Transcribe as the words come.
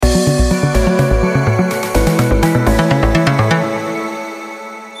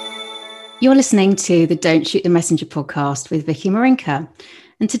You're listening to the Don't Shoot the Messenger podcast with Vicky Marinka.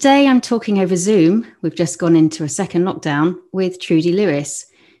 And today I'm talking over Zoom. We've just gone into a second lockdown with Trudy Lewis.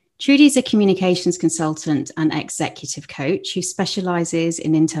 Trudy's a communications consultant and executive coach who specialises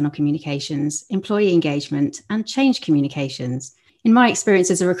in internal communications, employee engagement, and change communications. In my experience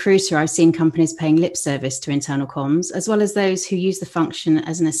as a recruiter, I've seen companies paying lip service to internal comms, as well as those who use the function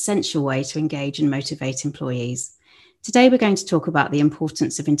as an essential way to engage and motivate employees. Today, we're going to talk about the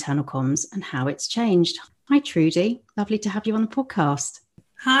importance of internal comms and how it's changed. Hi, Trudy. Lovely to have you on the podcast.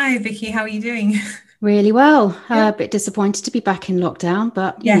 Hi, Vicky. How are you doing? Really well. A bit disappointed to be back in lockdown,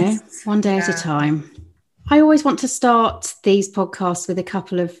 but you know, one day at a time. I always want to start these podcasts with a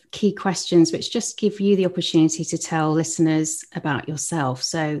couple of key questions, which just give you the opportunity to tell listeners about yourself.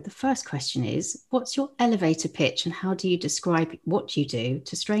 So the first question is, what's your elevator pitch and how do you describe what you do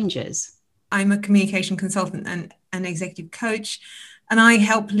to strangers? I'm a communication consultant and an executive coach, and I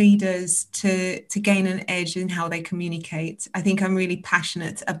help leaders to gain an edge in how they communicate. I think I'm really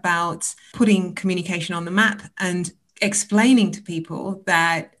passionate about putting communication on the map and explaining to people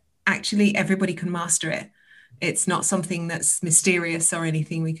that actually everybody can master it. It's not something that's mysterious or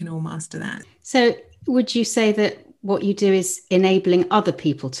anything. We can all master that. So would you say that what you do is enabling other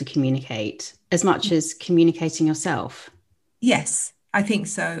people to communicate as much as communicating yourself? Yes. I think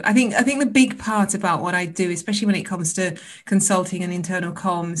so. I think the big part about what I do, especially when it comes to consulting and internal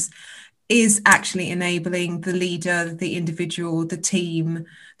comms, is actually enabling the leader, the individual, the team,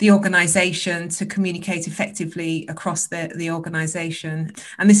 the organization to communicate effectively across the organization.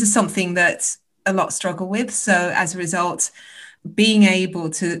 And this is something that a lot struggle with. So as a result, being able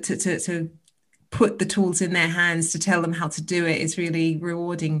to put the tools in their hands to tell them how to do it is really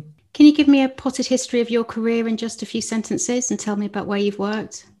rewarding. Can you give me a potted history of your career in just a few sentences and tell me about where you've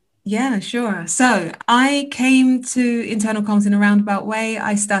worked? Yeah, sure. So I came to internal comms in a roundabout way.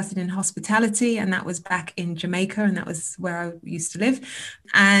 I started in hospitality, and that was back in Jamaica, and that was where I used to live.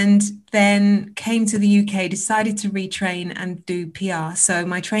 And then came to the UK, decided to retrain and do PR. So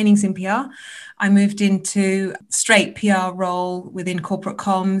my training's in PR. I moved into straight PR role within corporate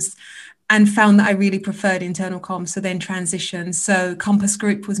comms, and found that I really preferred internal comms, so then transitioned. So Compass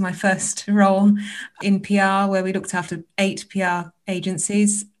Group was my first role in PR, where we looked after 8 PR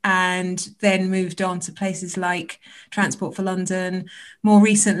agencies, and then moved on to places like Transport for London. More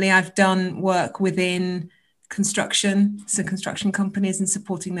recently, I've done work within construction, so construction companies, and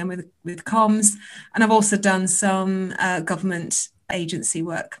supporting them with comms. And I've also done some government agency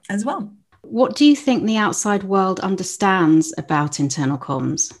work as well. What do you think the outside world understands about internal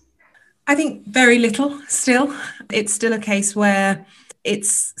comms? I think very little still. It's still a case where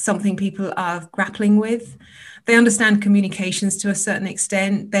it's something people are grappling with. They understand communications to a certain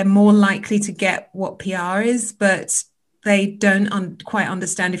extent. They're more likely to get what PR is, but they don't quite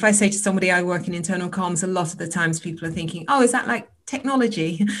understand. If I say to somebody, I work in internal comms, a lot of the times people are thinking, oh, is that like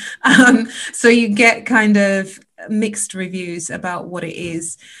technology? So you get kind of mixed reviews about what it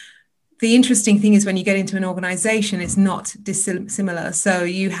is. The interesting thing is when you get into an organization, it's not dissimilar. So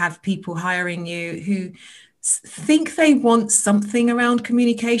you have people hiring you who think they want something around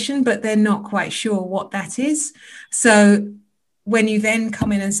communication, but they're not quite sure what that is. So when you then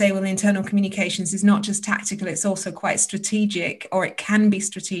come in and say, well, internal communications is not just tactical, it's also quite strategic, or it can be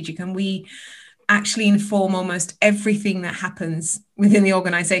strategic. And we actually inform almost everything that happens within the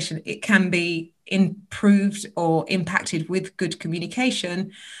organization. It can be improved or impacted with good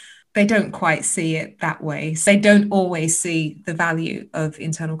communication. They don't quite see it that way. So they don't always see the value of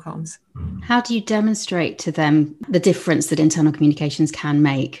internal comms. How do you demonstrate to them the difference that internal communications can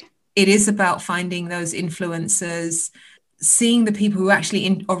make? It is about finding those influencers, seeing the people who are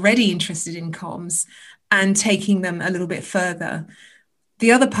actually already interested in comms and taking them a little bit further.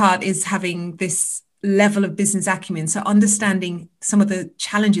 The other part is having this level of business acumen, so understanding some of the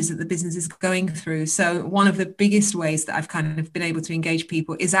challenges that the business is going through. So one of the biggest ways that I've kind of been able to engage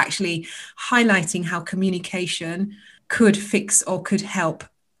people is actually highlighting how communication could fix or could help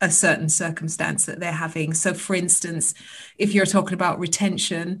a certain circumstance that they're having. So for instance, if you're talking about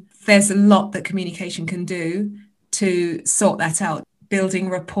retention, there's a lot that communication can do to sort that out. Building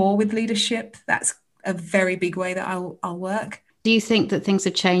rapport with leadership, that's a very big way that I'll work. Do you think that things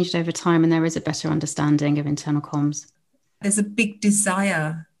have changed over time and there is a better understanding of internal comms? There's a big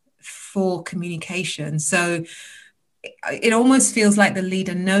desire for communication. So it almost feels like the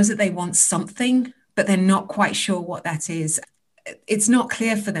leader knows that they want something, but they're not quite sure what that is. It's not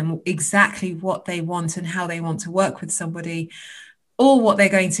clear for them exactly what they want and how they want to work with somebody. or what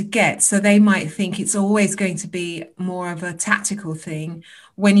they're going to get. So they might think it's always going to be more of a tactical thing.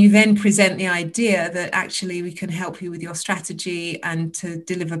 When you then present the idea that actually we can help you with your strategy and to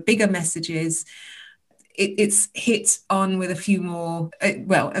deliver bigger messages, it's hit on with a few more,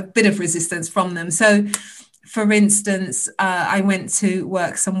 a bit of resistance from them. So, for instance, I went to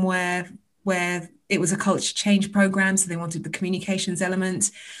work somewhere where it was a culture change program. So they wanted the communications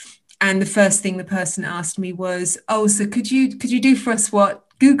element. And the first thing the person asked me was, "Oh, so could you do for us what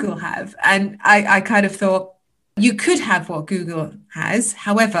Google have?" And I kind of thought, you could have what Google has.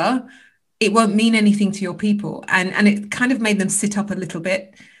 However, it won't mean anything to your people. And it kind of made them sit up a little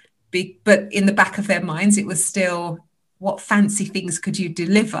bit. But in the back of their minds, it was still, what fancy things could you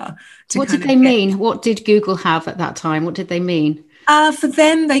deliver? What did they mean? What did Google have at that time? What did they mean? For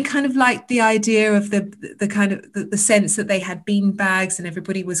them, they kind of liked the idea of the kind of the sense that they had bean bags and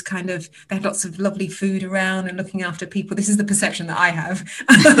everybody was kind of, they had lots of lovely food around and looking after people. This is the perception that I have.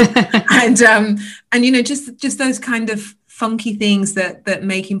 And you know, just those kind of funky things that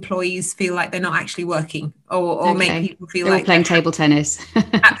make employees feel like they're not actually working, or make people feel they're like playing table tennis.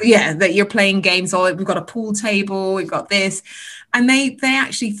 Yeah, that you're playing games, or we've got a pool table, we've got this. And they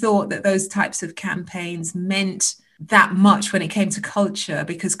actually thought that those types of campaigns meant that much when it came to culture,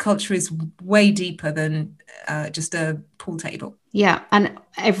 because culture is way deeper than just a pool table. Yeah, and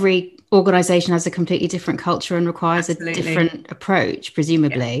every organization has a completely different culture and requires Absolutely. a different approach,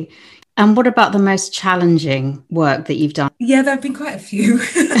 presumably. Yeah. And what about the most challenging work that you've done? Yeah, there have been quite a few.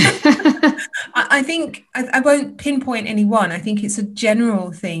 I think I won't pinpoint any one. I think it's a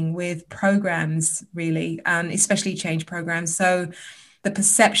general thing with programs, really, especially change programs. So the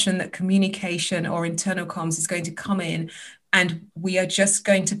perception that communication or internal comms is going to come in and we are just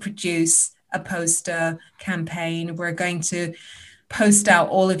going to produce a poster campaign. We're going to post out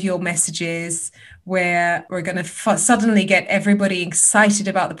all of your messages, where we're going to suddenly get everybody excited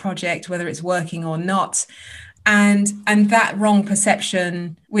about the project, whether it's working or not. And that wrong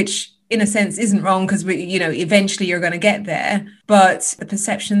perception, which in a sense isn't wrong, because eventually you're going to get there, but the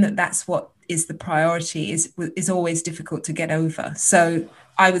perception that that's what is the priority is always difficult to get over. So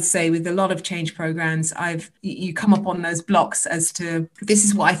I would say with a lot of change programs, you come up on those blocks as to, this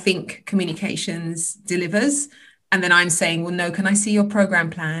is what I think communications delivers. And then I'm saying, well, no, can I see your program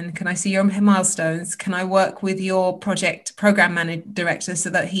plan? Can I see your milestones? Can I work with your project program director so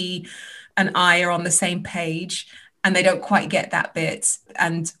that he and I are on the same page? And they don't quite get that bit.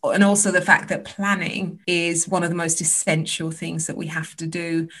 And also the fact that planning is one of the most essential things that we have to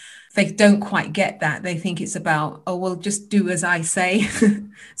do. They don't quite get that. They think it's about, oh, well, just do as I say.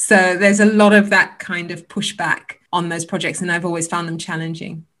 So there's a lot of that kind of pushback on those projects. And I've always found them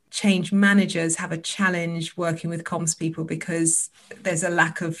challenging. Change managers have a challenge working with comms people because there's a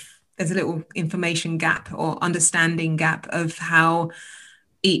little information gap or understanding gap of how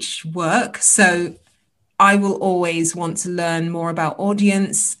each works. So I will always want to learn more about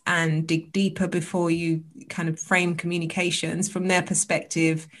audience and dig deeper before you kind of frame communications. From their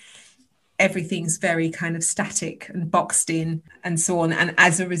perspective, everything's very kind of static and boxed in and so on. And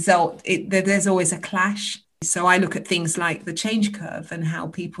as a result, there's always a clash. So I look at things like the change curve and how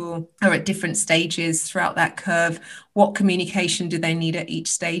people are at different stages throughout that curve. What communication do they need at each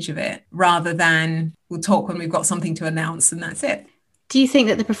stage of it, rather than we'll talk when we've got something to announce and that's it. Do you think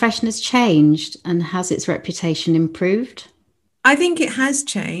that the profession has changed, and has its reputation improved? I think it has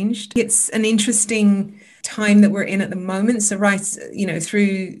changed. It's an interesting time that we're in at the moment. So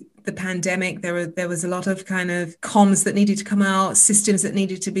through the pandemic, there was a lot of kind of comms that needed to come out, systems that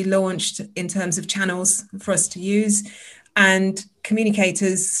needed to be launched in terms of channels for us to use. And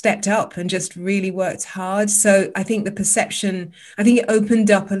communicators stepped up and just really worked hard. So I think it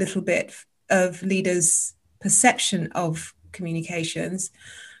opened up a little bit of leaders' perception of communications.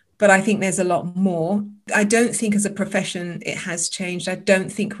 But I think there's a lot more. I don't think as a profession it has changed. I don't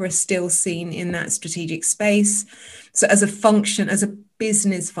think we're still seen in that strategic space. So as a function, as a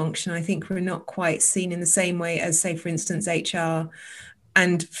business function, I think we're not quite seen in the same way as, say, for instance, HR.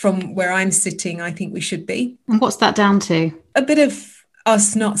 And from where I'm sitting, I think we should be. And what's that down to? A bit of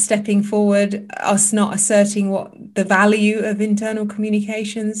us not stepping forward, us not asserting what the value of internal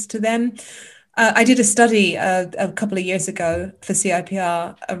communications to them. I did a study a couple of years ago for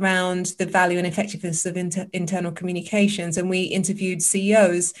CIPR around the value and effectiveness of internal communications, and we interviewed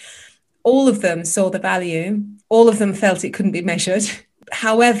CEOs. All of them saw the value. All of them felt it couldn't be measured.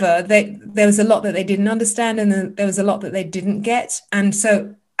 However, there was a lot that they didn't understand, and there was a lot that they didn't get. And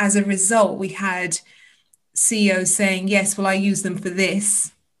so as a result, we had CEOs saying, yes, well, I use them for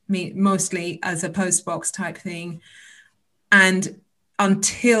this, mostly as a postbox type thing. And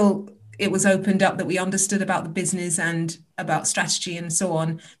until it was opened up, that we understood about the business and about strategy and so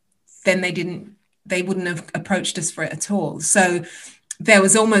on, then they wouldn't have approached us for it at all. So there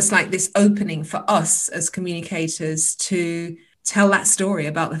was almost like this opening for us as communicators to tell that story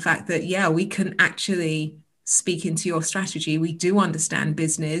about the fact that, yeah, we can actually speak into your strategy. We do understand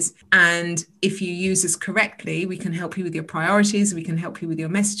business. And if you use us correctly, we can help you with your priorities. We can help you with your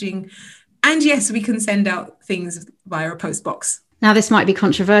messaging. And yes, we can send out things via a post box. Now, this might be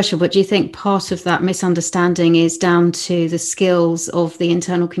controversial, but do you think part of that misunderstanding is down to the skills of the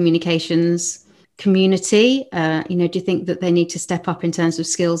internal communications community? Do you think that they need to step up in terms of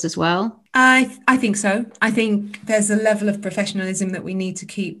skills as well? I think so. I think there's a level of professionalism that we need to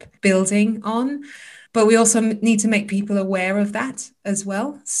keep building on, but we also need to make people aware of that as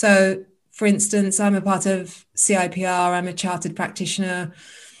well. So, for instance, I'm a part of CIPR, I'm a chartered practitioner.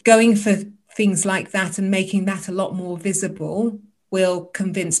 Going for things like that and making that a lot more visible will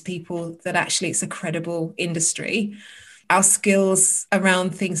convince people that actually it's a credible industry. Our skills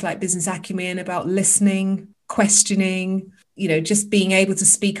around things like business acumen, about listening, questioning, just being able to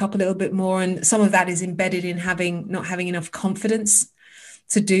speak up a little bit more. And some of that is embedded in not having enough confidence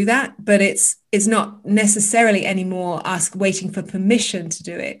to do that. But it's not necessarily anymore waiting for permission to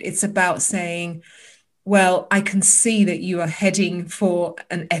do it. It's about saying, well, I can see that you are heading for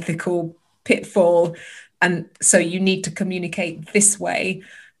an ethical pitfall, and so you need to communicate this way.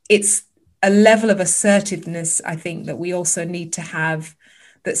 It's a level of assertiveness, I think, that we also need to have,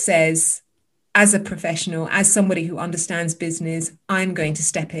 that says, as a professional, as somebody who understands business, I'm going to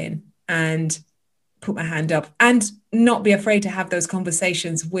step in and put my hand up and not be afraid to have those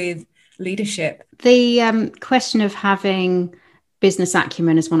conversations with leadership. The question of having business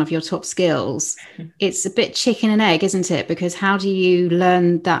acumen as one of your top skills, it's a bit chicken and egg, isn't it? Because how do you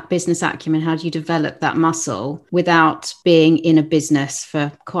learn that business acumen? How do you develop that muscle without being in a business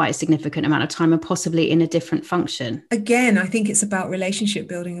for quite a significant amount of time and possibly in a different function? Again, I think it's about relationship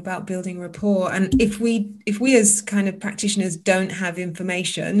building, about building rapport. And if we as kind of practitioners don't have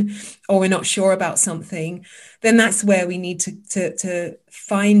information, or we're not sure about something, then that's where we need to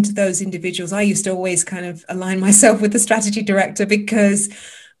find those individuals. I used to always kind of align myself with the strategy director because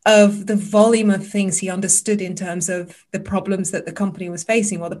of the volume of things he understood in terms of the problems that the company was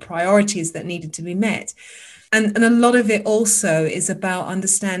facing or the priorities that needed to be met. And a lot of it also is about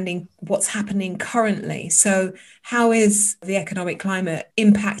understanding what's happening currently. So how is the economic climate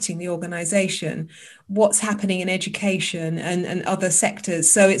impacting the organization? What's happening in education and other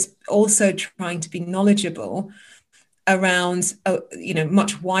sectors? So it's also trying to be knowledgeable around,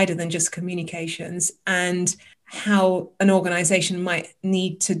 much wider than just communications, and how an organization might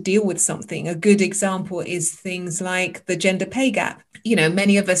need to deal with something. A good example is things like the gender pay gap.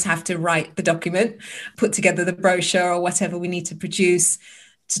 Many of us have to write the document, put together the brochure or whatever we need to produce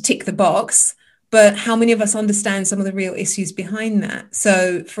to tick the box. But how many of us understand some of the real issues behind that?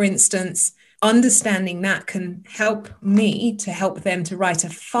 So, for instance, understanding that can help me to help them to write a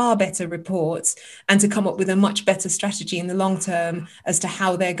far better report and to come up with a much better strategy in the long term as to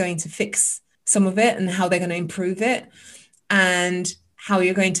how they're going to fix some of it and how they're going to improve it, and how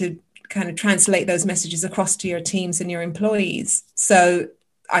you're going to kind of translate those messages across to your teams and your employees. So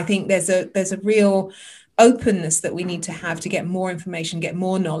I think there's a real openness that we need to have to get more information, get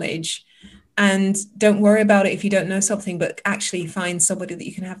more knowledge. And don't worry about it if you don't know something, but actually find somebody that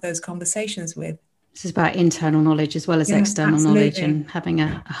you can have those conversations with. This is about internal knowledge as well as external knowledge, and having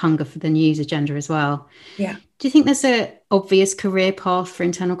a hunger for the news agenda as well. Yeah. Do you think there's an obvious career path for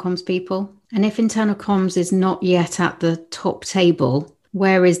internal comms people? And if internal comms is not yet at the top table,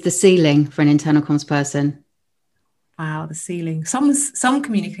 where is the ceiling for an internal comms person? Wow, the ceiling. Some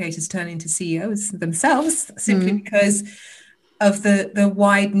communicators turn into CEOs themselves simply because of the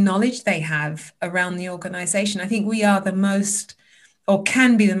wide knowledge they have around the organization. I think we are the most, or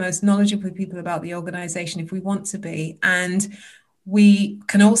can be the most knowledgeable people about the organization if we want to be. And we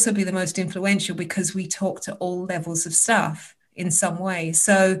can also be the most influential because we talk to all levels of staff in some way.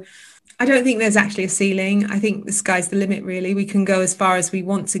 So I don't think there's actually a ceiling. I think the sky's the limit, really. We can go as far as we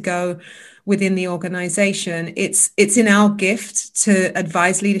want to go within the organization. It's in our gift to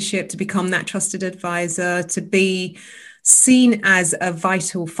advise leadership, to become that trusted advisor, to be seen as a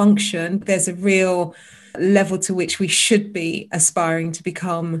vital function. There's a real level to which we should be aspiring to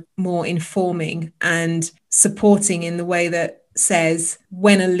become more informing and supporting in the way that says,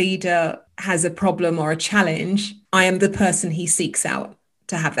 when a leader has a problem or a challenge, I am the person he seeks out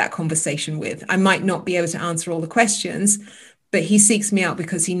to have that conversation with. I might not be able to answer all the questions, but he seeks me out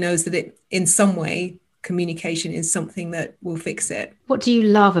because he knows that it, in some way, communication is something that will fix it. What do you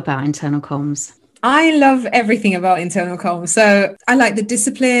love about internal comms? I love everything about internal comms. So I like the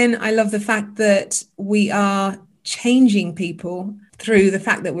discipline. I love the fact that we are changing people through the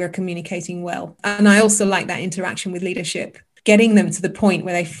fact that we're communicating well. And I also like that interaction with leadership, getting them to the point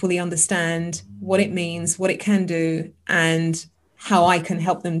where they fully understand what it means, what it can do, and how I can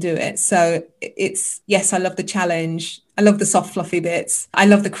help them do it. So it's, yes, I love the challenge. I love the soft, fluffy bits. I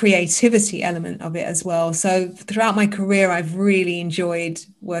love the creativity element of it as well. So throughout my career, I've really enjoyed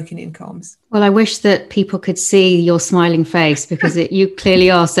working in comms. Well, I wish that people could see your smiling face, because you clearly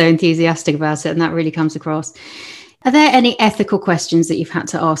are so enthusiastic about it, and that really comes across. Are there any ethical questions that you've had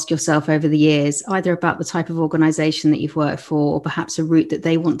to ask yourself over the years, either about the type of organisation that you've worked for, or perhaps a route that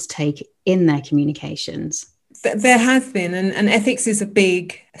they want to take in their communications? There has been, and ethics is a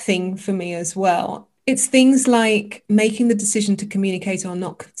big thing for me as well. It's things like making the decision to communicate or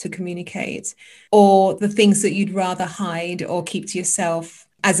not to communicate, or the things that you'd rather hide or keep to yourself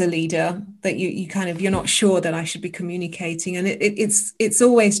as a leader, that you're not sure that I should be communicating. And it's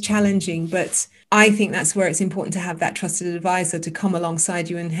always challenging, but I think that's where it's important to have that trusted advisor to come alongside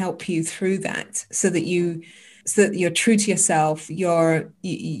you and help you through that, so that you're true to yourself.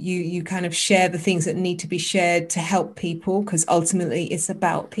 You kind of share the things that need to be shared to help people, because ultimately it's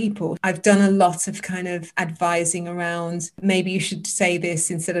about people. I've done a lot of kind of advising around, maybe you should say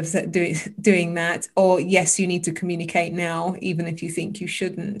this instead of doing that, or yes, you need to communicate now, even if you think you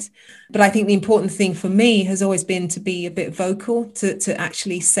shouldn't. But I think the important thing for me has always been to be a bit vocal, to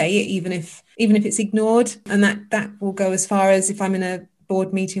actually say it, even if it's ignored. And that will go as far as if I'm in a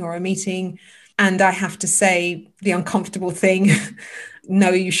board meeting or a meeting and I have to say the uncomfortable thing,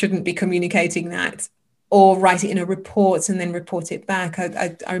 no, you shouldn't be communicating that, or write it in a report and then report it back.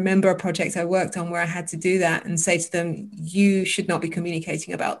 I remember a project I worked on where I had to do that and say to them, you should not be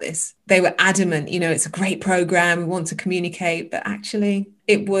communicating about this. They were adamant, it's a great program, we want to communicate, but actually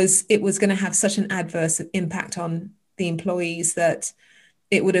it was going to have such an adverse impact on the employees that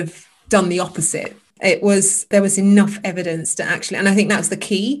it would have done the opposite. There was enough evidence to actually, and I think that's the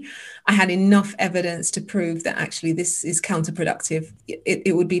key. I had enough evidence to prove that actually this is counterproductive.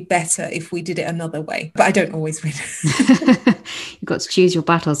 It would be better if we did it another way, but I don't always win. You've got to choose your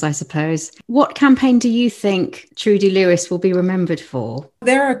battles, I suppose. What campaign do you think Trudy Lewis will be remembered for?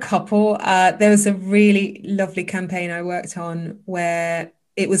 There are a couple. There was a really lovely campaign I worked on where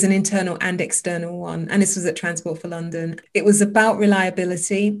it was an internal and external one, and this was at Transport for London. It was about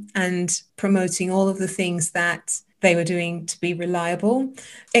reliability and promoting all of the things that they were doing to be reliable.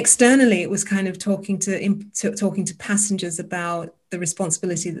 Externally, it was kind of talking to passengers about the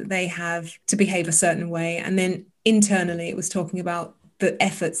responsibility that they have to behave a certain way. And then internally, it was talking about the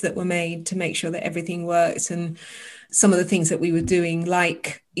efforts that were made to make sure that everything worked, and some of the things that we were doing,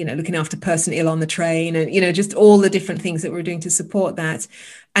 like, looking after person ill on the train, and, just all the different things that we were doing to support that.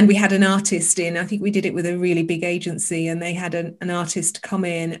 And we had an artist in, I think we did it with a really big agency, and they had an artist come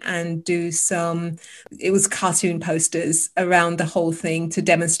in and do it was cartoon posters around the whole thing to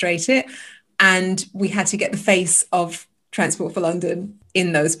demonstrate it. And we had to get the face of Transport for London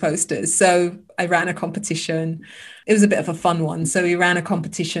in those posters. So I ran a competition. It was a bit of a fun one. So we ran a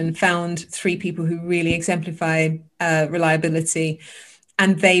competition, found 3 people who really exemplified reliability,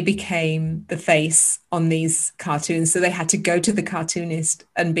 and they became the face on these cartoons. So they had to go to the cartoonist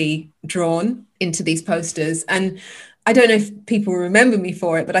and be drawn into these posters. And I don't know if people remember me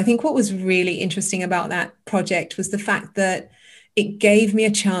for it, but I think what was really interesting about that project was the fact that it gave me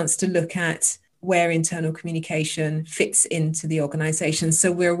a chance to look at where internal communication fits into the organization.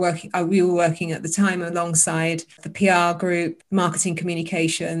 So we were working at the time alongside the PR group, marketing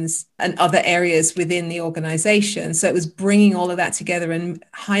communications, and other areas within the organization. So it was bringing all of that together and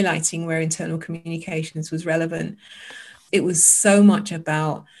highlighting where internal communications was relevant. It was so much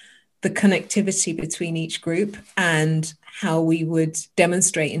about the connectivity between each group and how we would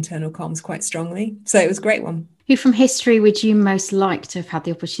demonstrate internal comms quite strongly. So it was a great one. Who from history would you most like to have had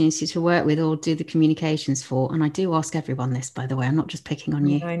the opportunity to work with or do the communications for? And I do ask everyone this, by the way. I'm not just picking on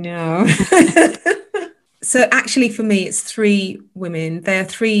you. I know. So actually for me, it's 3 women. They are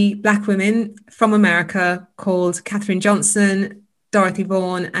 3 Black women from America called Katherine Johnson, Dorothy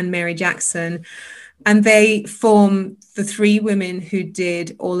Vaughan, and Mary Jackson. And they form the 3 women who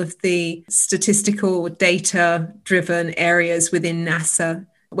did all of the statistical data-driven areas within NASA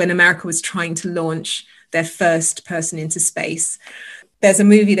when America was trying to launch their first person into space. There's a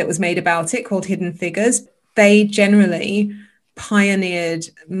movie that was made about it called Hidden Figures. They generally pioneered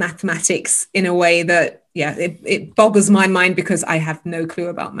mathematics in a way that, it boggles my mind because I have no clue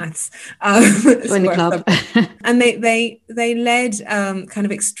about maths. Join the club. And they led kind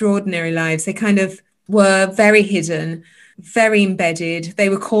of extraordinary lives. They kind of were very hidden, very embedded. They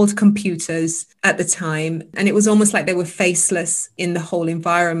were called computers at the time, and it was almost like they were faceless in the whole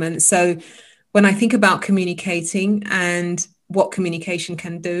environment. So when I think about communicating and what communication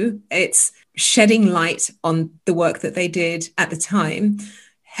can do, it's shedding light on the work that they did at the time,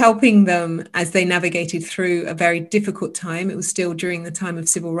 helping them as they navigated through a very difficult time. It was still during the time of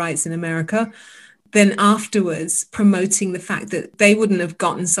civil rights in America. Then afterwards, promoting the fact that they wouldn't have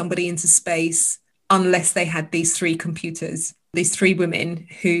gotten somebody into space unless they had these three computers, these three women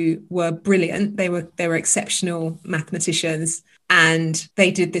who were brilliant. They were exceptional mathematicians, and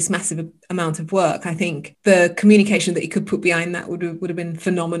they did this massive amount of work. I think the communication that you could put behind that would have been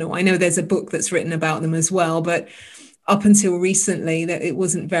phenomenal. I know there's a book that's written about them as well, but up until recently, that it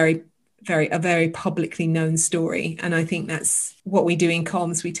wasn't a very publicly known story. And I think that's what we do in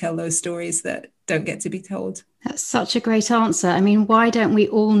comms. We tell those stories that don't get to be told. That's such a great answer. I mean, why don't we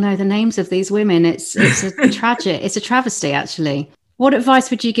all know the names of these women? It's a travesty, actually. What advice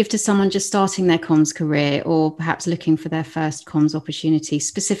would you give to someone just starting their comms career, or perhaps looking for their first comms opportunity,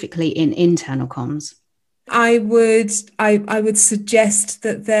 specifically in internal comms? I would suggest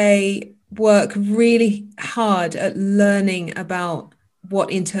that they work really hard at learning about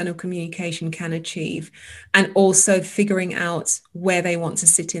what internal communication can achieve, and also figuring out where they want to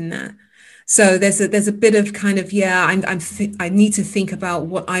sit in that. So there's a bit of kind of, I need to think about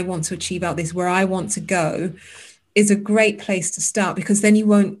what I want to achieve out this, where I want to go is a great place to start, because then you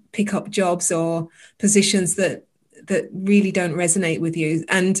won't pick up jobs or positions that really don't resonate with you.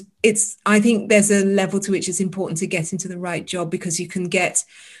 And I think there's a level to which it's important to get into the right job, because you can get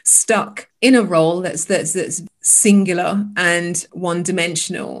stuck in a role that's singular and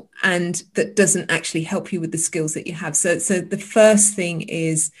one-dimensional, and that doesn't actually help you with the skills that you have. So the first thing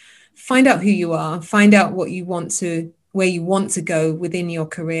is find out who you are, find out where you want to go within your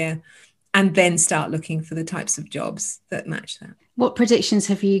career, and then start looking for the types of jobs that match that. What predictions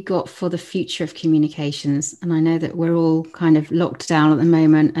have you got for the future of communications? And I know that we're all kind of locked down at the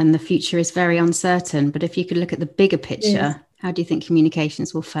moment and the future is very uncertain, but if you could look at the bigger picture, How do you think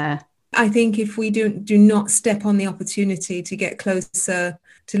communications will fare? I think if we do not step on the opportunity to get closer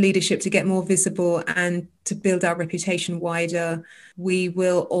to leadership, to get more visible and to build our reputation wider, we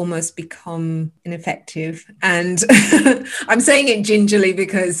will almost become ineffective. And I'm saying it gingerly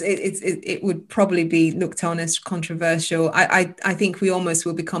because it would probably be looked on as controversial. I think we almost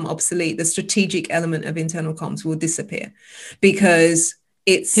will become obsolete. The strategic element of internal comms will disappear because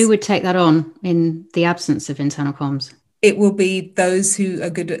it's... Who would take that on in the absence of internal comms? It will be those who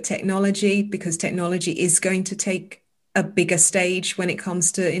are good at technology, because technology is going to take a bigger stage when it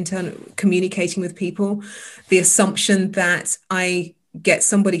comes to internal communicating with people. The assumption that I get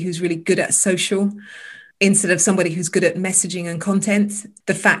somebody who's really good at social instead of somebody who's good at messaging and content.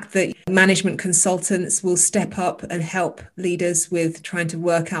 The fact that management consultants will step up and help leaders with trying to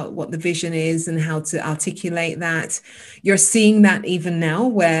work out what the vision is and how to articulate that. You're seeing that even now,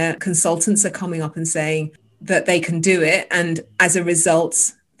 where consultants are coming up and saying that they can do it. And as a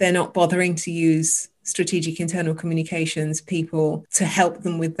result, they're not bothering to use strategic internal communications people to help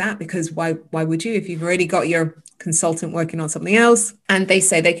them with that, because why would you? If you've already got your consultant working on something else and they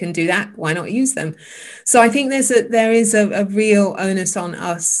say they can do that, why not use them? So I think there is a real onus on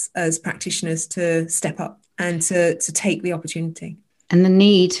us as practitioners to step up and to take the opportunity. And the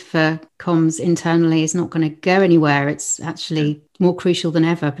need for comms internally is not going to go anywhere. It's actually more crucial than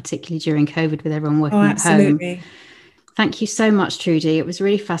ever, particularly during COVID with everyone working at home. Thank you so much, Trudy. It was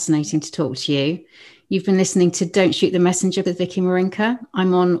really fascinating to talk to you. You've been listening to Don't Shoot the Messenger with Vicky Marinka.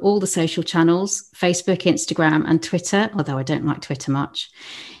 I'm on all the social channels, Facebook, Instagram and Twitter, although I don't like Twitter much.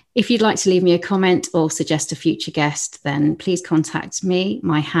 If you'd like to leave me a comment or suggest a future guest, then please contact me.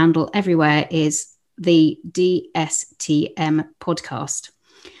 My handle everywhere is the DSTM podcast.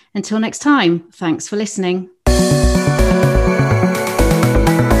 Until next time, thanks for listening.